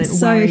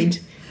hypervigilant, worried.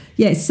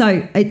 Yeah,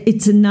 so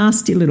it's a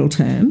nasty little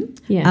term.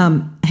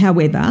 Yeah.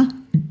 However,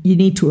 you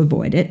need to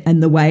avoid it,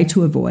 and the way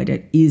to avoid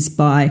it is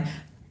by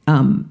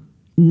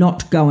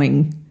not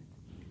going,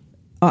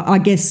 I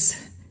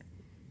guess,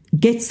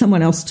 get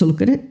someone else to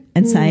look at it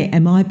and say,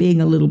 am I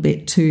being a little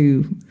bit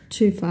too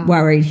far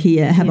worried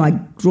here? Have I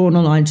drawn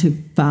a line too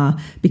far?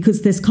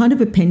 Because there's kind of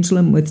a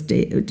pendulum with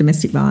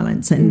domestic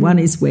violence, and one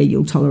is where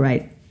you'll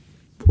tolerate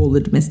all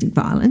the domestic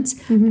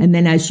violence, and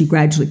then as you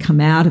gradually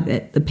come out of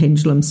it, the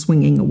pendulum's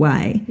swinging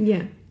away.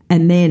 Yeah.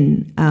 And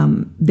then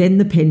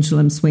the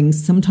pendulum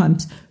swings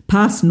sometimes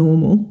past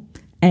normal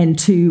and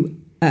to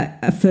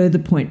a further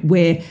point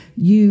where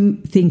you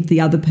think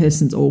the other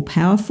person's all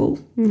powerful,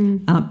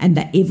 and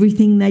that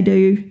everything they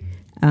do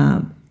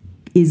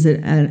is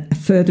a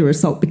further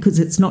assault, because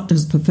it's not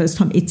just the first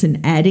time, it's an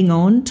adding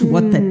on to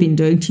what they've been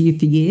doing to you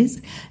for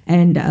years.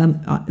 And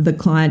the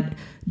client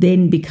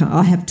then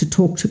I have to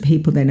talk to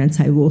people then and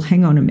say, well,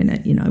 hang on a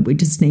minute, we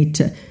just need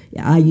to,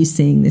 are you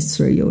seeing this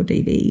through your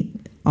DV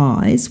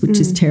eyes, which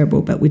is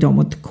terrible, but we don't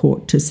want the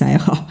court to say,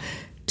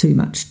 too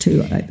much,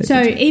 too over.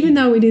 So even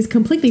though it is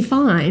completely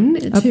fine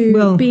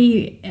to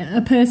be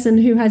a person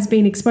who has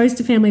been exposed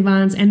to family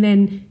violence and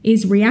then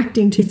is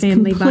reacting to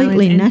family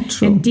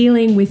violence and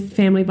dealing with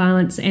family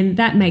violence, and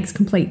that makes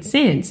complete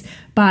sense.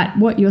 But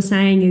what you're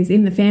saying is,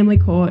 in the family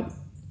court,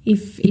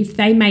 if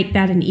they make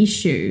that an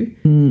issue,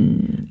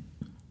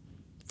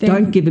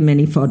 don't give them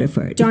any fodder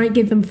for it. Don't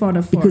give them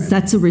fodder for it. Because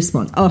that's a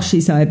response. Oh,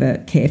 she's over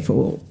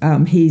careful.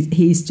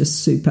 He's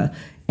just super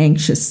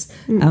anxious.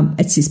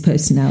 It's his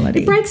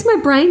personality. It breaks my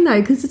brain,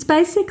 though, because it's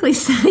basically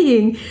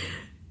saying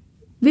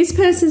this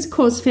person's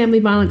caused family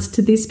violence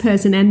to this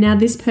person, and now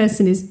this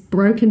person is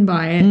broken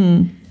by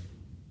it.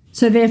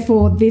 So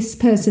therefore, this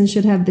person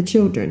should have the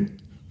children.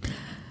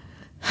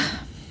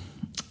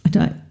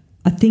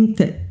 I think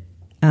that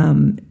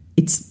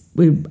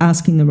we're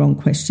asking the wrong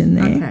question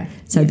there. Okay.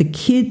 So the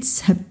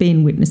kids have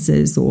been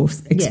witnesses or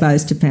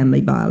exposed to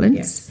family violence.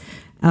 Yes.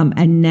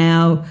 And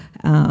now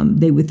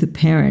they're with the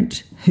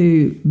parent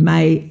who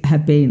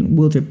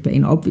would have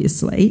been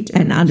obviously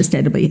and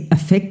understandably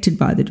affected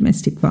by the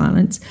domestic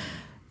violence.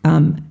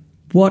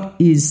 What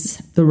is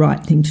the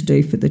right thing to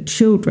do for the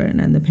children?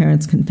 And the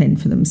parents can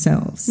fend for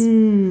themselves.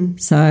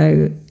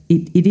 So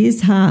it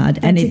is hard.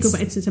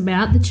 It's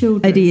about the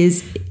children. It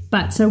is.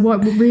 But so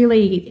what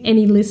really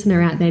any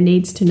listener out there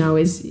needs to know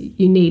is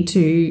you need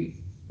to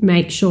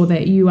make sure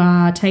that you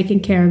are taking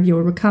care of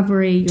your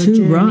recovery, your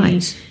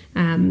journey.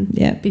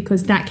 Right.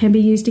 Because that can be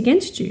used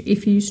against you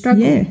if you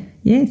struggle. Yeah,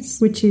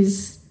 yes. Which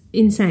is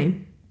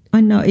insane.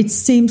 I know. It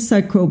seems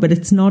so cruel, but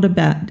it's not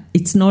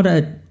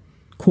a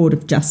court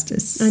of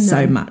justice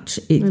so much.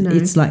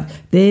 It's like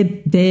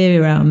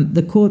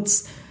the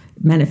court's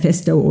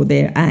manifesto or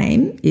their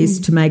aim is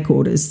to make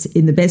orders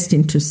in the best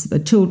interests of the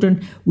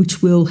children,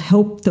 which will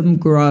help them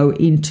grow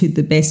into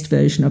the best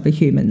version of a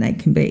human they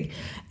can be.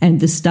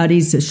 And the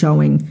studies are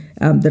showing,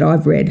 that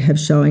I've read, have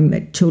showing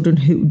that children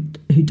who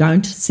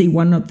don't see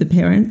one of the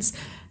parents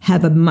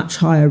have a much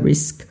higher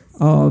risk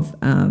of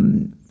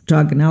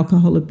drug and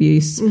alcohol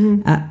abuse,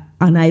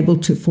 unable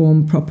to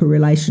form proper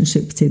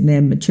relationships in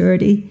their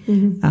maturity,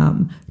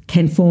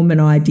 can form an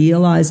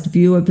idealised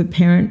view of a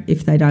parent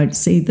if they don't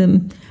see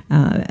them.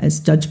 As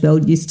Judge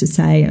Bell used to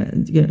say,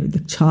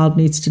 the child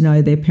needs to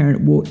know their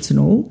parent warts and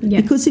all.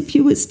 Yeah. Because if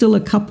you were still a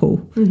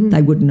couple,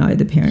 they would know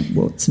the parent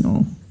warts and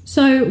all.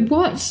 So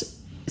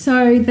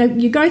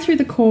you go through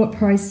the court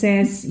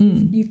process.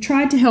 You've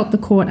tried to help the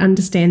court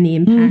understand the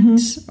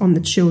impact on the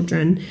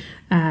children.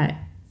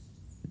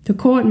 The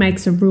court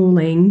makes a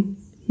ruling.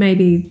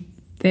 Maybe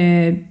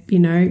they're,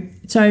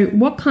 So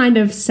what kind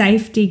of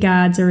safety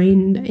guards are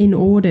in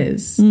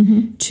orders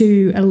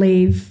to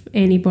alleviate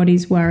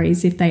anybody's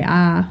worries if they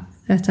are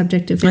a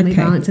subject of family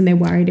violence and they're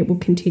worried it will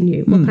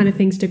continue? What kind of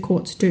things do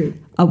courts do?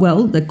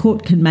 Well, the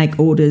court can make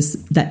orders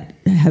that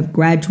have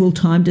gradual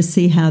time to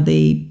see how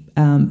the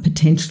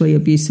potentially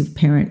abusive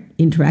parent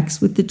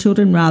interacts with the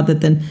children, rather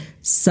than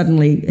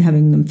suddenly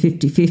having them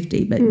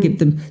 50-50, but give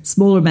them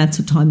smaller amounts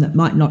of time that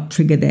might not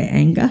trigger their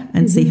anger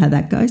and see how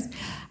that goes.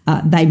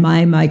 They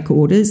may make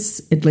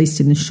orders, at least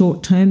in the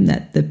short term,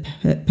 that the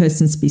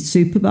persons be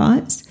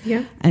supervised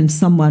and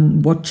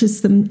someone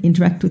watches them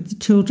interact with the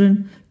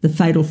children. The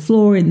fatal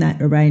flaw in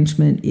that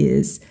arrangement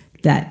is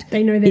that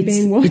they know they're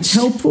being watched. It's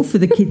helpful for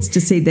the kids to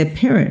see their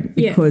parent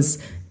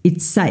because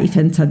it's safe,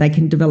 and so they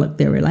can develop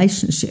their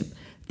relationship.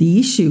 The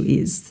issue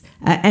is,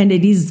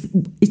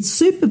 it's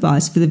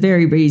supervised for the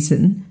very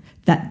reason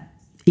that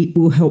it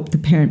will help the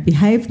parent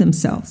behave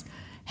themselves.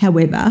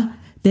 However,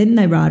 then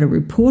they write a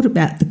report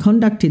about the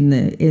conduct of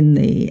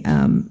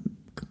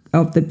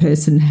the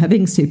person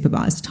having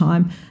supervised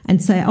time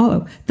and say,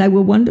 oh, they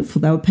were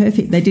wonderful, they were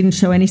perfect, they didn't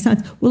show any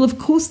signs. Well, of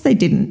course they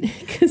didn't.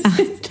 Because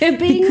they're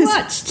being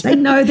watched. They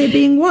know they're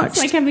being watched. It's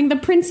like having the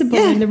principal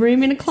in the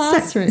room in a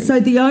classroom. So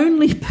the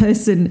only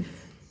person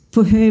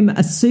for whom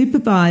a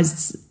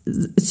supervisor's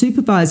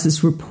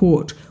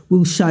report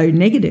will show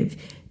negative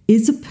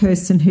is a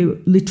person who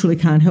literally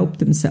can't help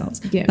themselves.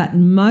 Yeah. But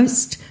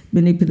most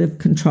manipulative,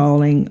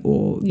 controlling,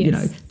 or they're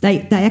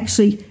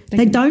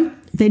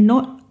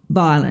not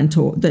violent,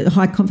 or the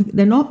high conflict.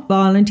 They're not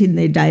violent in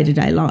their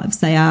day-to-day lives.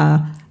 They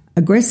are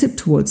aggressive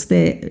towards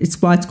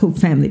it's why it's called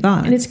family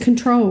violence. And it's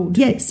controlled.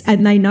 Yes,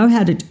 and they know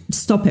how to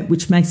stop it,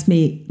 which makes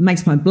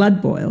my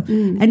blood boil.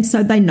 And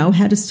so they know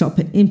how to stop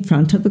it in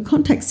front of a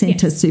contact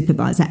centre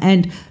supervisor.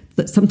 And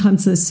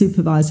sometimes the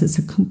supervisors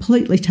are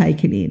completely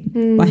taken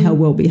in by how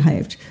well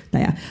behaved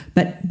they are.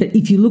 But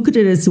if you look at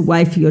it as a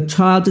way for your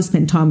child to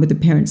spend time with the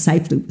parent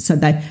safely, so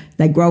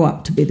they grow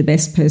up to be the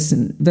best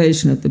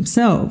version of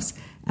themselves,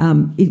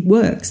 it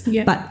works.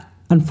 Yep. But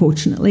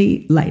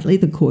unfortunately, lately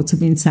the courts have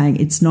been saying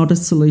it's not a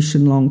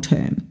solution long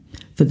term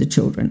for the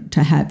children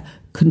to have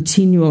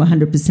continual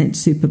 100%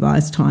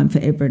 supervised time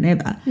forever and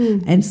ever.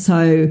 And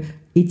so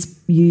it's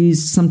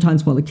used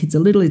sometimes while the kids are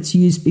little. It's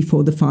used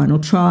before the final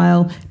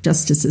trial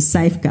just as a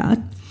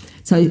safeguard.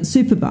 So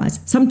supervise.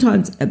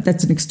 Sometimes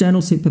that's an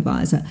external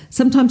supervisor.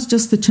 Sometimes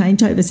just the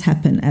changeovers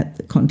happen at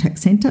the contact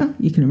centre.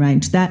 You can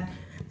arrange that.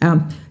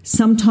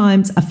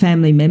 Sometimes a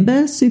family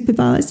member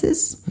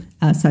supervises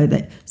so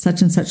that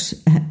such and such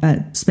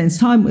spends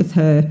time with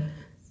her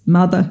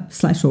mother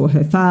 / or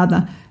her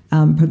father,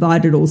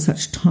 provided all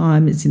such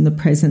time is in the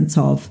presence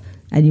of,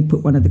 and you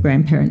put one of the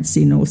grandparents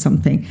in or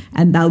something,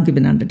 and they'll give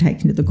an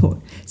undertaking to the court.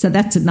 So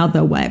that's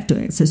another way of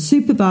doing it. So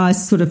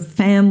supervised, sort of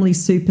family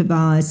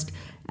supervised,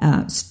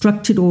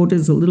 structured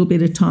orders, a little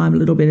bit of time,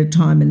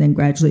 and then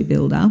gradually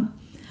build up.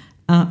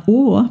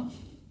 Or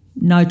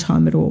no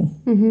time at all.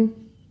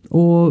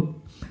 Or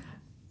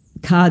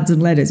cards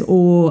and letters,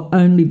 or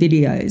only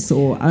videos,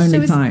 or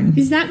only phone.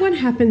 Is that what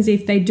happens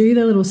if they do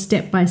the little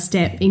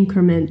step-by-step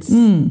increments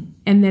and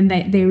then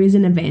there is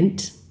an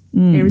event,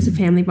 there is a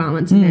family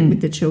violence event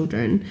with the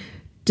children?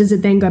 Does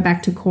it then go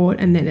back to court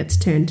and then it's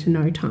turned to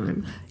no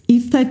time?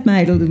 If they've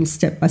made a little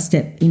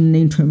step-by-step in an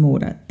interim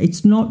order,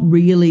 it's not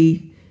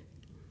really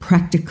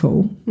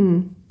practical.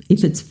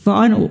 If it's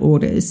final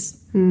orders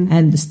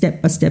and the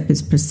step-by-step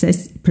is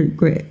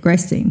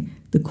progressing,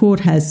 the court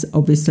has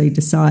obviously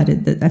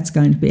decided that that's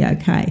going to be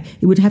okay.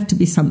 It would have to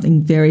be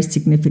something very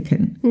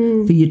significant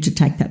for you to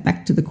take that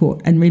back to the court.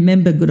 And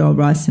remember, good old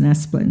Rice and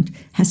Aspland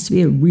has to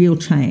be a real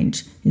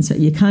change. And so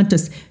you can't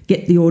just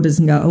get the orders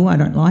and go, oh, I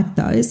don't like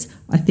those.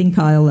 I think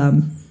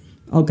I'll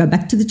go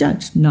back to the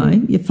judge. No,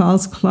 your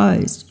file's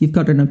closed. You've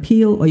got an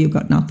appeal or you've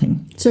got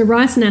nothing. So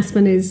Rice and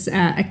Aspland is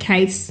a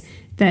case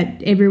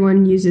that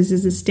everyone uses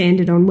as a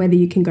standard on whether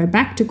you can go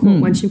back to court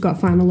once you've got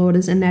final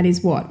orders, and that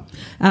is what?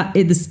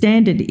 The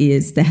standard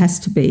is there has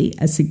to be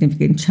a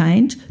significant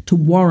change to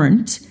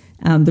warrant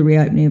the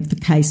reopening of the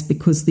case,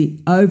 because the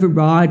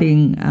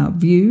overriding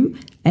view,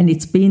 and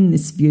it's been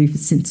this view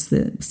since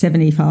the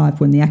 75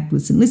 when the Act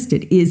was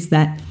enlisted, is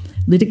that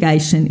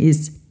litigation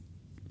is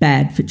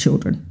bad for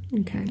children.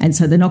 Okay. And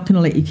so they're not going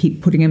to let you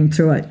keep putting them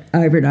through it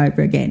over and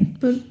over again.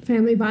 But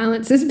family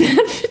violence is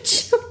bad for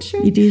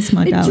children. It is,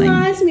 my darling. It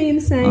drives me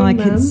insane, I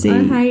Mum. can see.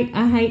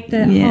 I hate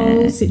the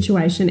whole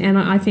situation. And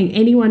I think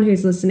anyone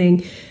who's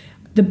listening,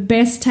 the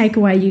best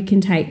takeaway you can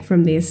take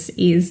from this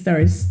is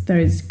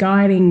those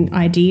guiding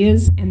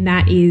ideas, and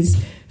that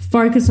is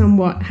focus on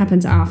what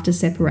happens after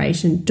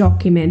separation,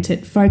 document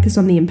it, focus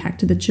on the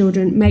impact of the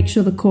children, make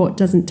sure the court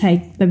doesn't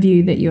take the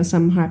view that you're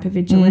some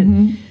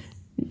hypervigilant,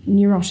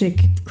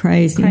 neurotic,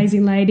 crazy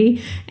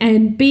lady,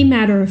 and be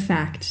matter of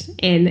fact.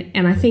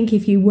 And I think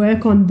if you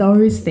work on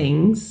those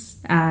things,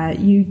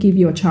 you give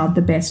your child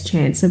the best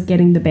chance of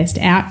getting the best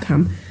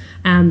outcome.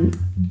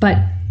 But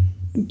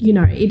you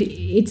know,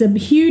 it's a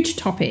huge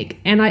topic,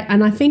 and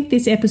I think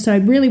this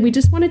episode really, we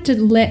just wanted to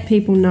let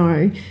people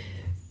know,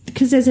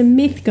 because there's a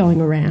myth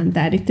going around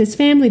that if there's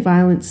family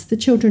violence, the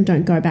children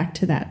don't go back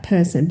to that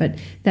person, but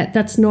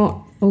that's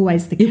not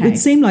always the case. It would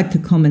seem like the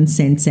common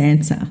sense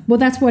answer. Well,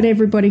 that's what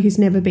everybody who's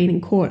never been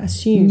in court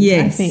assumes,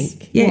 I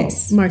think.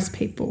 Yes. Well, most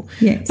people.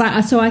 Yes.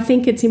 But so I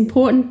think it's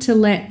important to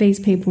let these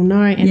people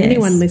know, and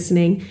anyone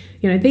listening,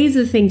 you know, these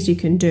are the things you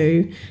can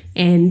do.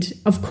 And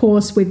of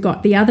course, we've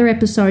got the other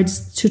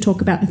episodes to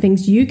talk about the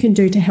things you can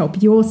do to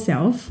help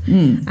yourself.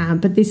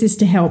 But this is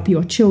to help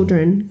your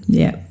children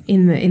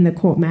in the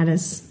court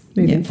matters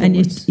moving forward.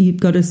 And you've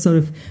got to sort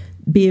of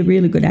be a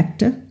really good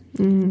actor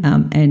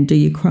and do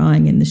your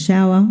crying in the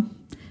shower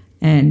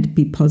and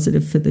be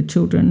positive for the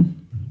children.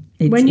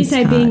 When you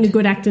say hard. Being a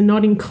good actor,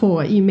 not in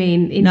court, you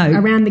mean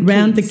around the kids?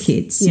 Around the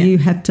kids. Yeah. You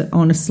have to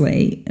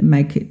honestly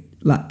make it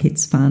like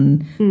it's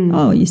fun.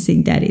 Oh, you're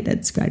seeing Daddy,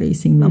 that's great. Or you're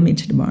seeing Mummy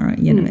tomorrow,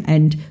 you know,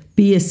 and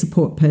be a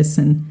support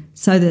person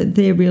so that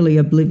they're really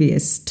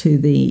oblivious to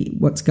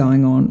what's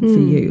going on for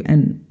you.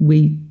 And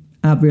we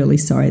are really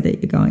sorry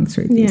that you're going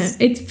through this.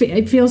 Yeah,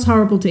 it feels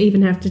horrible to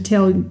even have to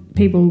tell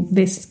people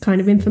this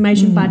kind of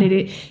information, but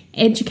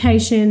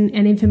education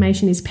and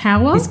information is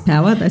power. It's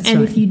power, that's right.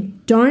 And if you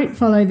don't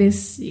follow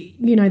this,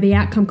 you know, the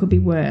outcome could be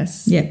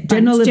worse. Yeah,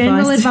 general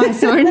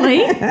advice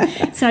only.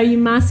 So you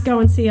must go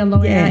and see a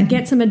lawyer,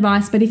 get some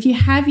advice. But if you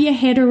have your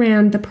head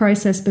around the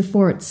process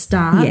before it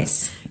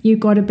starts, you've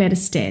got a better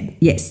stead.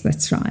 Yes,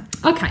 that's right.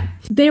 Okay.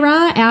 There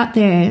are out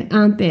there,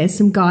 aren't there,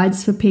 some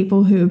guides for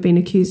people who have been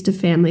accused of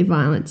family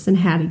violence and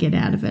how to get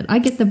out of it. I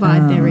get the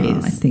vibe there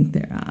is. I think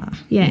there are.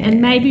 Yeah,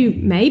 and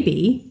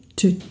maybe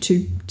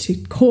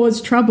to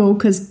cause trouble,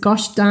 because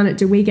gosh darn it,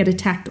 do we get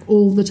attacked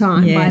all the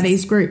time by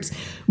these groups.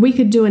 We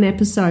could do an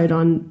episode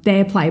on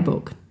their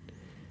playbook.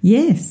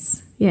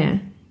 Yes. Yeah.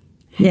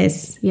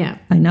 Yes. Yeah.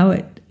 I know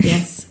it.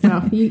 Yes.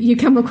 Well, you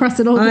come across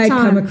it all the time.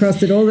 I come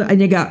across it all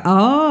and you go,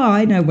 oh,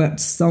 I know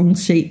what song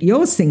sheet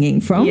you're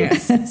singing from.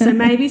 Yes. So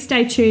maybe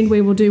stay tuned. We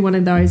will do one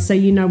of those so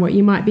you know what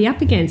you might be up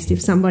against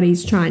if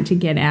somebody's trying to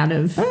get out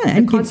of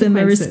and give them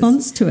a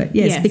response to it.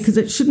 Yes, because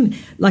it shouldn't,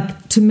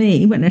 like, to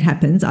me, when it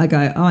happens, I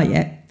go, oh,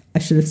 yeah, I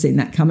should have seen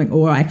that coming,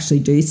 or I actually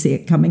do see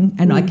it coming,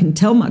 and I can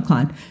tell my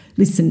client,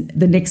 listen,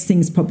 the next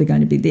thing's probably going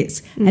to be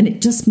this. And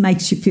it just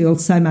makes you feel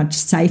so much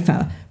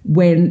safer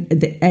when,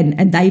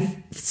 and they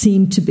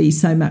seem to be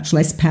so much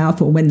less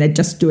powerful when they're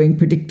just doing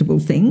predictable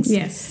things.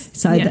 Yes.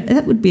 So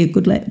that would be a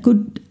good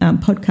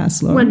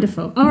podcast, Laura.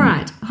 Wonderful. All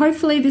right.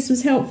 Hopefully this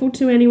was helpful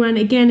to anyone.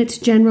 Again, it's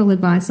general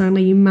advice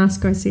only. You must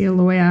go see a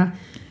lawyer.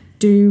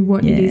 Do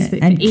what it is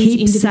that and for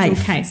each individual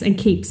safe. case, and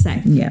keep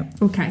safe. Yeah.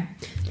 Okay.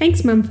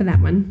 Thanks, Mum, for that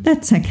one.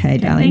 That's okay,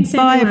 darling. Thanks,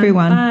 Bye,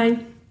 everyone.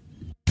 Bye.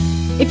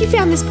 If you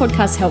found this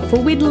podcast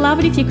helpful, we'd love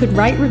it if you could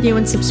rate, review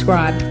and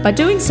subscribe. By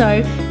doing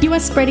so, you are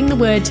spreading the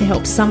word to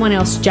help someone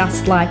else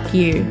just like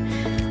you.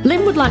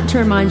 Lynn would like to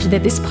remind you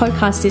that this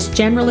podcast is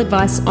general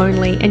advice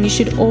only, and you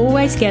should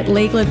always get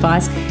legal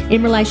advice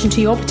in relation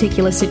to your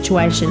particular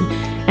situation.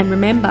 And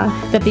remember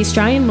that the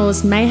Australian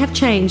laws may have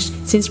changed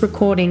since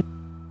recording.